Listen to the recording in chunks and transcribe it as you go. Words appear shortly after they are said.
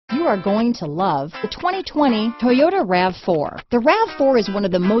you are going to love the 2020 Toyota RAV4. The RAV4 is one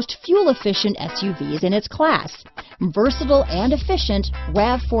of the most fuel-efficient SUVs in its class. Versatile and efficient,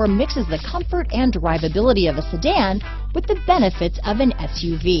 RAV4 mixes the comfort and drivability of a sedan with the benefits of an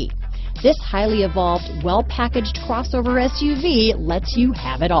SUV. This highly evolved, well-packaged crossover SUV lets you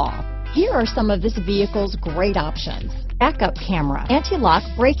have it all. Here are some of this vehicle's great options: backup camera, anti-lock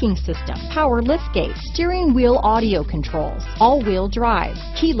braking system, power liftgate, steering wheel audio controls, all-wheel drive,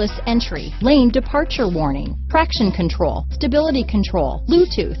 keyless entry, lane departure warning, traction control, stability control,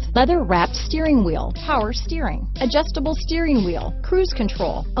 Bluetooth, leather-wrapped steering wheel, power steering, adjustable steering wheel, cruise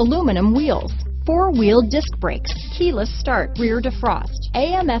control, aluminum wheels, four-wheel disc brakes, keyless start, rear defrost,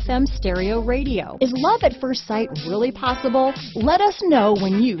 AM/FM stereo radio. Is love at first sight really possible? Let us know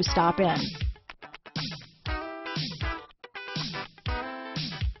when you stop in.